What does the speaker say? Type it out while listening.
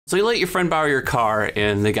So you let your friend borrow your car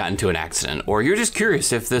and they got into an accident, or you're just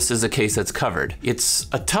curious if this is a case that's covered. It's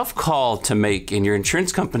a tough call to make, and your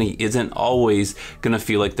insurance company isn't always gonna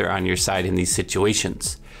feel like they're on your side in these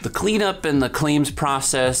situations. The cleanup and the claims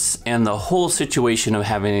process and the whole situation of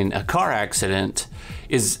having a car accident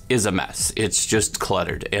is a mess. It's just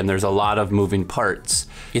cluttered and there's a lot of moving parts.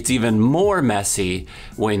 It's even more messy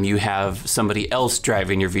when you have somebody else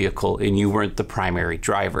driving your vehicle and you weren't the primary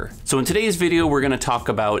driver. So in today's video, we're gonna talk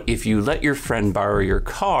about if you let your friend borrow your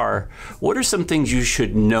car, what are some things you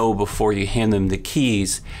should know before you hand them the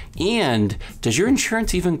keys? And does your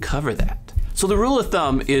insurance even cover that? So the rule of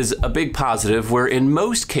thumb is a big positive where in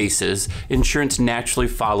most cases, insurance naturally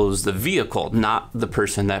follows the vehicle, not the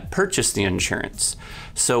person that purchased the insurance.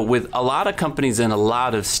 So with a lot of companies in a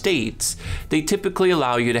lot of states, they typically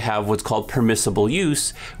allow you to have what's called permissible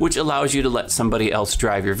use, which allows you to let somebody else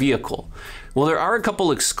drive your vehicle. Well, there are a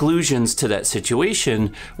couple exclusions to that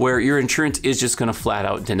situation where your insurance is just gonna flat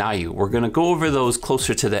out deny you. We're gonna go over those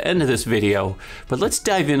closer to the end of this video, but let's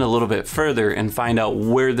dive in a little bit further and find out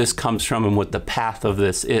where this comes from and what the path of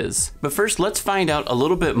this is. But first, let's find out a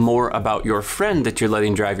little bit more about your friend that you're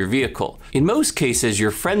letting drive your vehicle. In most cases,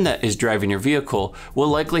 your friend that is driving your vehicle will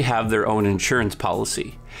likely have their own insurance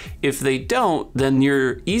policy. If they don't, then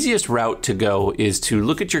your easiest route to go is to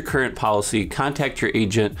look at your current policy, contact your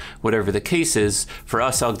agent, whatever the case is. For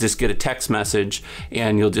us, I'll just get a text message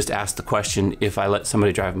and you'll just ask the question, if I let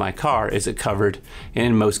somebody drive my car, is it covered? And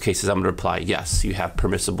in most cases, I'm gonna reply, yes, you have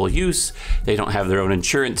permissible use, they don't have their own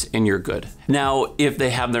insurance, and you're good. Now, if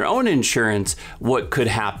they have their own insurance, what could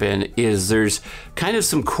happen is there's kind of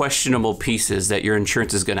some questionable pieces that your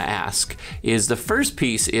insurance is gonna ask. The first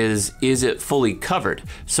piece is it fully covered?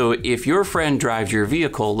 So if your friend drives your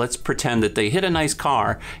vehicle, let's pretend that they hit a nice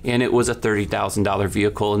car and it was a $30,000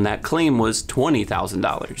 vehicle and that claim was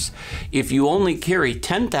 $20,000. If you only carry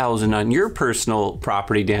 $10,000 on your personal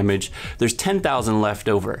property damage, there's $10,000 left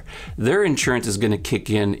over. Their insurance is going to kick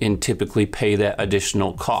in and typically pay that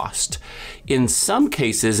additional cost. In some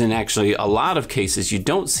cases, and actually a lot of cases, you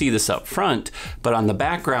don't see this up front, but on the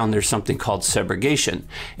background there's something called subrogation.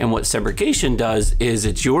 And what subrogation does is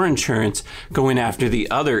it's your insurance going after the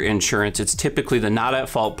other insurance. It's typically the not at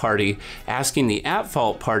fault party asking the at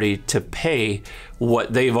fault party to pay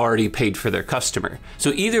what they've already paid for their customer.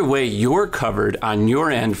 So either way, you're covered on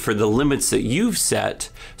your end for the limits that you've set,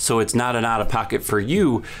 so it's not an out of pocket for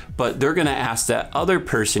you, but they're gonna ask that other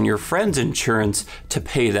person, your friend's insurance, to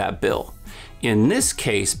pay that bill. In this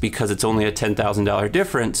case, because it's only a $10,000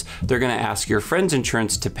 difference, they're gonna ask your friend's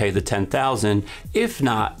insurance to pay the $10,000, if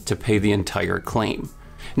not to pay the entire claim.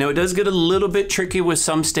 Now, it does get a little bit tricky with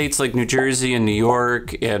some states like New Jersey and New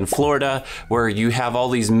York and Florida, where you have all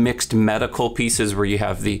these mixed medical pieces where you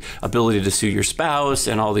have the ability to sue your spouse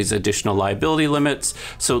and all these additional liability limits.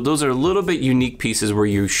 So those are a little bit unique pieces where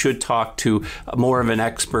you should talk to more of an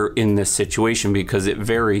expert in this situation because it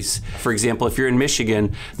varies. For example, if you're in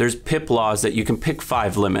Michigan, there's PIP laws that you can pick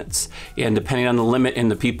 5 limits. And depending on the limit and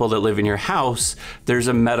the people that live in your house, there's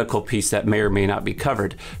a medical piece that may or may not be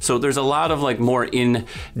covered. So there's a lot of like more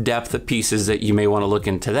in-depth pieces that you may want to look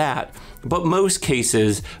into that. But most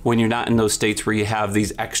cases, when you're not in those states where you have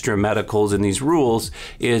these extra medicals and these rules,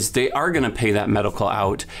 is they are going to pay that medical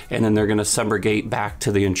out and then they're going to subrogate back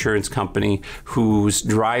to the insurance company whose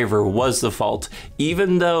driver was the fault.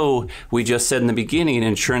 Even though we just said in the beginning,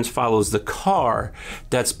 insurance follows the car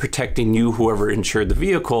that's protecting you, whoever insured the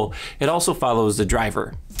vehicle, it also follows the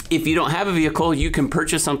driver. If you don't have a vehicle, you can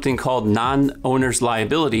purchase something called non-owner's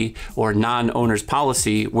liability or non-owner's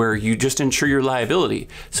policy, where you just insure your liability.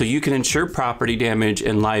 So you can insure property damage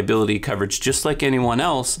and liability coverage just like anyone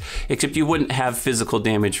else, except you wouldn't have physical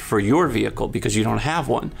damage for your vehicle because you don't have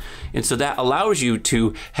one. And so that allows you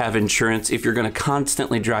to have insurance if you're going to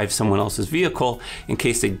constantly drive someone else's vehicle in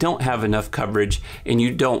case they don't have enough coverage and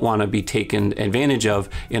you don't want to be taken advantage of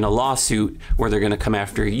in a lawsuit where they're going to come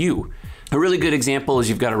after you. A really good example is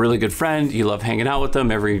you've got a really good friend, you love hanging out with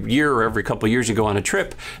them, every year or every couple of years you go on a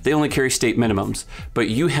trip, they only carry state minimums, but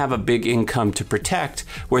you have a big income to protect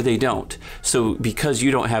where they don't. So because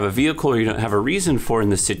you don't have a vehicle or you don't have a reason for in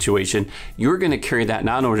this situation, you're gonna carry that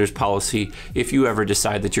non-owner's policy if you ever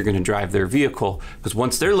decide that you're gonna drive their vehicle, because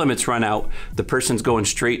once their limits run out, the person's going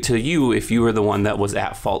straight to you if you were the one that was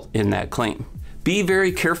at fault in that claim. Be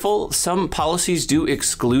very careful. Some policies do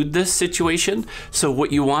exclude this situation. So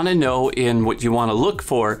what you want to know and what you want to look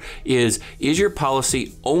for is your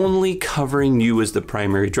policy only covering you as the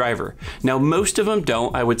primary driver? Now, most of them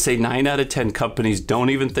don't. I would say 9 out of 10 companies don't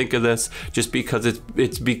even think of this, just because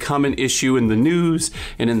it's become an issue in the news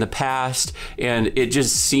and in the past, and it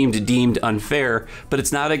just seemed deemed unfair, but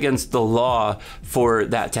it's not against the law for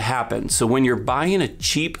that to happen. So when you're buying a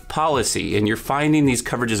cheap policy and you're finding these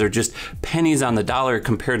coverages are just pennies on the dollar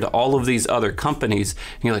compared to all of these other companies,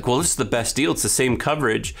 and you're like, well, this is the best deal, it's the same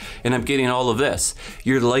coverage, and I'm getting all of this,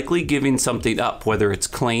 you're likely giving something up, whether it's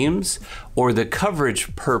claims or the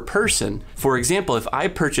coverage per person. For example, if I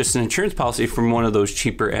purchase an insurance policy from one of those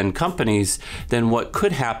cheaper end companies, then what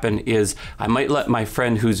could happen is I might let my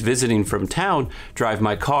friend who's visiting from town drive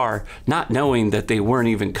my car, not knowing that they weren't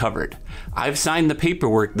even covered. I've signed the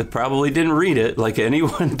paperwork that probably didn't read it like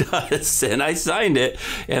anyone does, and I signed it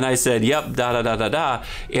and I said, yep, da da da da da,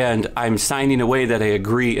 and I'm signing away that I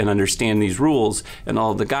agree and understand these rules and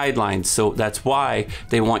all the guidelines. So that's why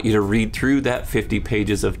they want you to read through that 50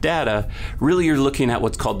 pages of data. Really, you're looking at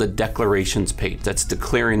what's called the declarations page. That's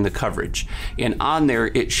declaring the coverage. And on there,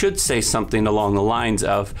 it should say something along the lines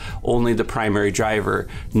of only the primary driver,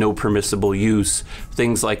 no permissible use,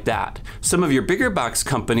 things like that. Some of your bigger box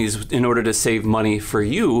companies, in order to save money for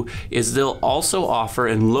you, is they'll also offer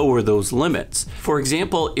and lower those limits. For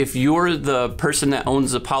example, if you're the person that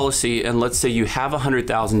owns the policy, and let's say you have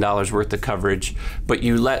 $100,000 worth of coverage, but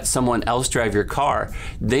you let someone else drive your car,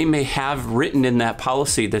 they may have written in that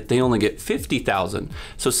policy that they only get $50,000.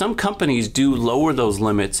 So some companies do lower those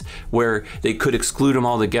limits where they could exclude them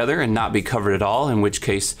altogether and not be covered at all, in which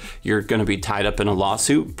case you're going to be tied up in a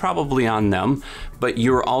lawsuit, probably on them. But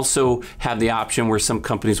you also have the option where some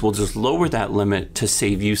companies will just lower that limit to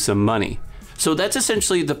save you some money. So that's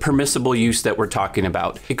essentially the permissible use that we're talking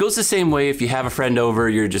about. It goes the same way if you have a friend over,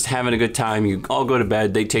 you're just having a good time, you all go to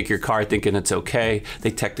bed, they take your car thinking it's okay,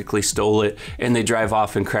 they technically stole it, and they drive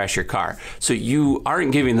off and crash your car. So you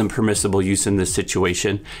aren't giving them permissible use in this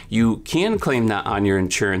situation. You can claim that on your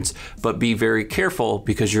insurance, but be very careful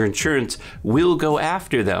because your insurance will go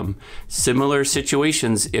after them. Similar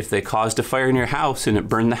situations, if they caused a fire in your house and it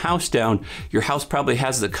burned the house down, your house probably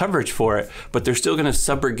has the coverage for it, but they're still going to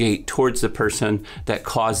subrogate towards the person that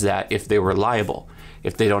caused that if they were liable.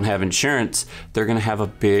 If they don't have insurance, they're going to have a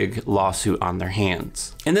big lawsuit on their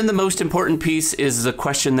hands. And then the most important piece is the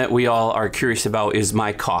question that we all are curious about is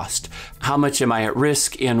my cost. How much am I at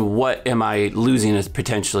risk and what am I losing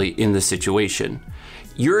potentially in the situation?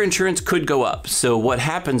 Your insurance could go up. So what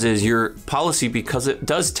happens is your policy, because it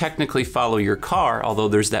does technically follow your car, although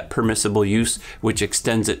there's that permissible use which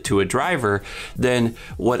extends it to a driver, then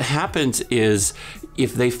what happens is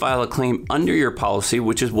if they file a claim under your policy,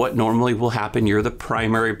 which is what normally will happen, you're the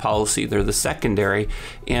primary policy, they're the secondary,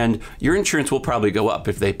 and your insurance will probably go up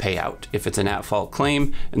if they pay out. If it's an at-fault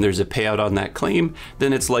claim and there's a payout on that claim,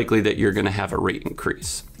 then it's likely that you're going to have a rate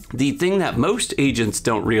increase. The thing that most agents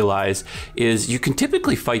don't realize is you can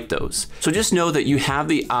typically fight those. So just know that you have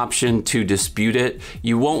the option to dispute it.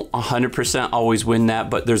 You won't 100% always win that,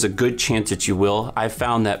 but there's a good chance that you will. I've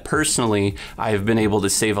found that personally, I have been able to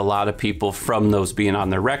save a lot of people from those being on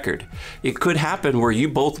their record. It could happen where you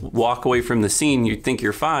both walk away from the scene, you think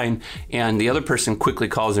you're fine, and the other person quickly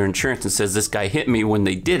calls their insurance and says, this guy hit me, when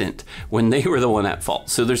they didn't, when they were the one at fault.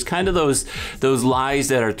 So there's kind of those lies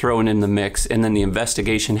that are thrown in the mix, and then the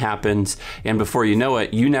investigation happens, and before you know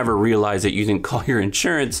it, you never realize that you didn't call your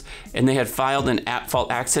insurance and they had filed an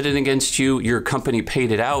at-fault accident against you, your company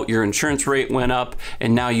paid it out, your insurance rate went up,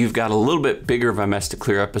 and now you've got a little bit bigger of a mess to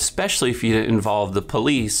clear up, especially if you didn't involve the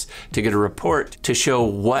police to get a report to show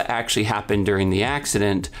what actually happened during the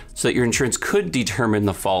accident so that your insurance could determine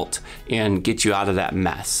the fault and get you out of that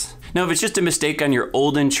mess. Now, if it's just a mistake on your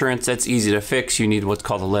old insurance, that's easy to fix. You need what's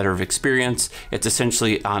called a letter of experience. It's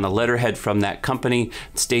essentially on a letterhead from that company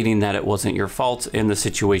stating that it wasn't your fault in the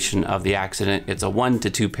situation of the accident. It's a 1 to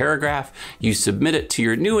 2 paragraph. You submit it to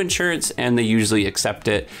your new insurance and they usually accept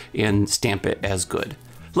it and stamp it as good.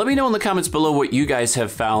 Let me know in the comments below what you guys have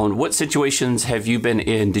found. What situations have you been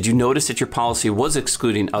in? Did you notice that your policy was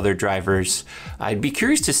excluding other drivers? I'd be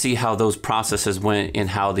curious to see how those processes went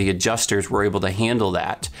and how the adjusters were able to handle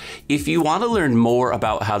that. If you want to learn more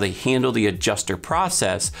about how they handle the adjuster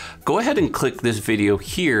process, go ahead and click this video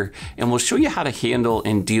here and we'll show you how to handle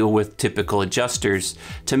and deal with typical adjusters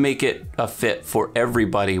to make it a fit for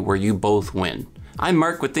everybody where you both win. I'm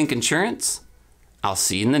Mark with Think Insurance. I'll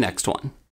see you in the next one.